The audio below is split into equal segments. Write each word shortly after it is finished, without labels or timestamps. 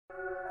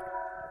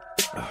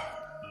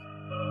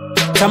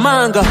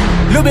Tamanga,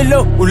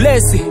 Lubilo,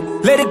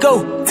 Ulesi, let it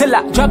go till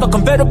I drive a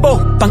convertible.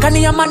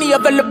 Pankani ya money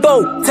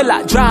available till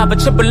I drive a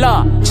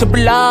chibula,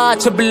 chibula,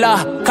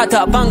 chibula.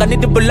 Kata banga ni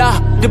dibula,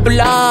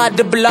 dibula,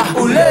 dibula.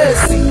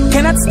 Ulesi,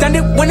 cannot stand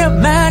it when a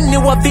man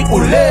knew I be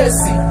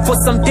Ulesi. For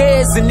some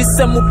days in this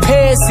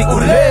mupesi,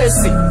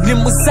 Ulesi. Ni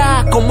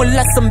musako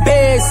mula some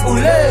base,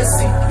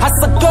 Ulesi.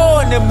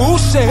 Hasagone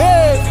mushe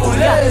heavy,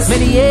 Ulesi.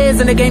 Many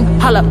years in the game,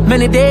 holla.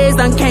 Many days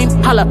done came,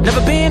 holla.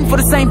 Never been for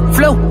the same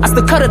flow. I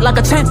still cut it like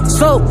a chain.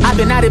 So I've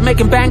been at it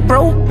making bank,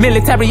 bro.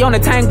 Military on a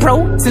tank,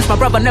 pro. Since my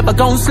brother never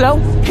gone slow.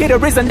 He the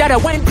reason that I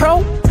went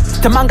pro.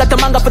 Tamanga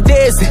tamanga for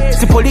daisy.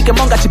 Sipolike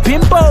monga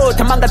chipimbo.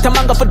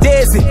 Tamanga for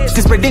daisy.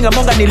 Spreading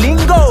monga ni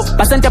lingo.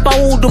 Basante pa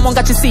udu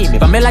monga chisime.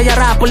 Pamela ya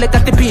rapo leka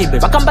tipimbe.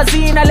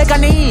 Bakambazina leka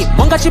ni.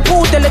 Monga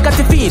chipute leka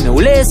tifine.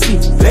 Ulesi,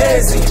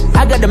 lazy.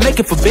 I gotta make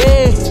it for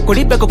bed.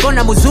 Kuribe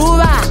kokona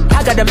muzura.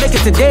 I gotta make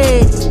it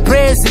today.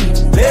 Crazy,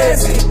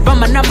 lazy.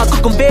 Bama nama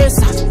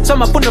kukumbesa. So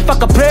ma puna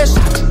faka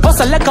pressure.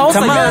 Osa leka osa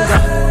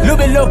Tamanga,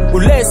 Lubilo,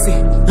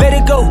 Ulesi. Let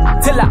it go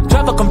till I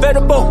drive a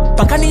convertible.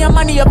 Pankani ya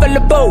money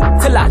available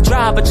till I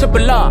drive a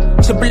chibula,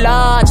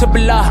 chibula,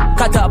 chibula.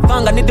 Kata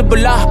banga ni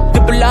dibula,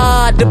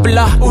 dibula,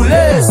 dibula.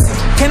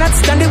 Ulesi, cannot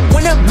stand it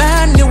when a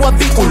man knew I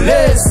be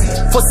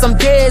Ulesi. For some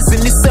days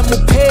in this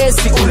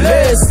mupesi,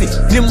 Ulesi.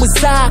 Ni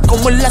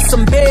musako mula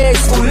some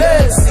base,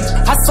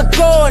 Ulesi.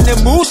 Hasagone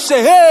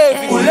mushe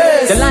heavy,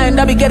 Ulesi. The lion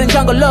that be getting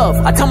jungle love.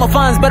 I tell my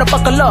fans better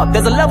buckle up.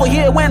 There's a level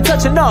here we ain't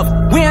touching up.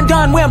 We ain't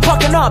done, we ain't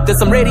pucking up. There's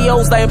some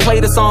radios that ain't play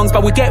the songs,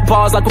 but we get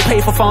bars like we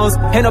pay for phones.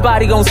 Ain't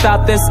nobody gonna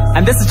stop this,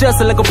 and this is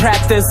just a little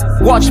practice.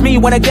 Watch me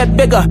when I get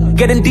bigger,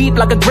 getting deep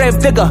like a grave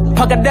digger.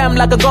 Pocket them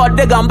like a god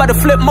digger. I'm about to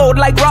flip mode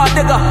like raw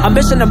digger.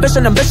 Ambition,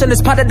 ambition, ambition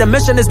is part of the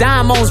mission. Is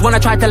diamonds when I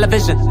try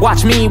television.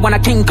 Watch me when I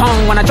King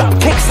Kong, when I drop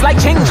kicks like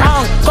Ching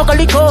Chong.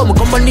 Kokoliko,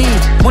 mukomboni,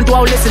 muntu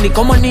au listen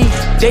economy.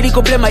 Daddy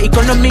go blame my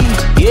economy.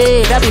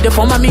 Yeah, that be the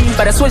form of me,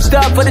 but I switched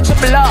up for the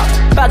triple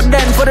R. Back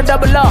then for the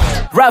double R.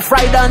 Rough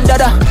rider and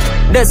dada.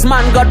 This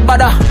man got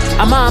butter.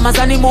 Amama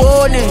zani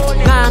muone,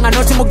 nganga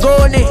noti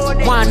mugone.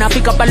 Mwana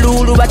pika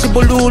palulu, bachi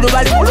bululu,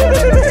 bali.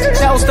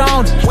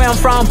 Shellstone, where I'm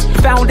from.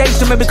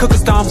 Foundation, maybe cook a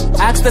storm.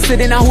 Ask the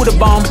city now who the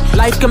bomb.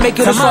 Life can make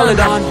it a solid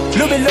on.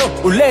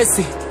 Lubilo,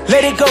 Ulesi.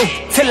 Let it go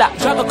till I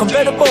drive a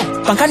convertible.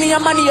 Pankani ya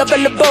money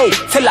available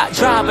till I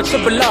drive a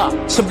chibula,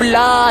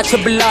 chibula,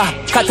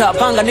 chibula. Kata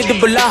banga ni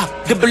dibula,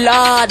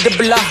 dibula,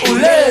 dibula.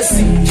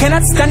 Ulesi,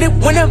 cannot stand it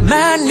when a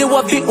man knew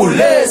I be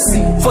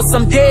Ulesi. For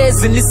some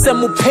days in this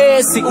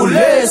mupesi,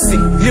 Ulesi.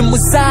 Ni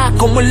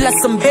musako mula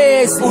some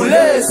base,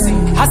 Ulesi.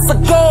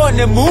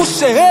 Hasagone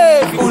mushe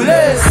heavy,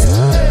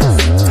 Ulesi.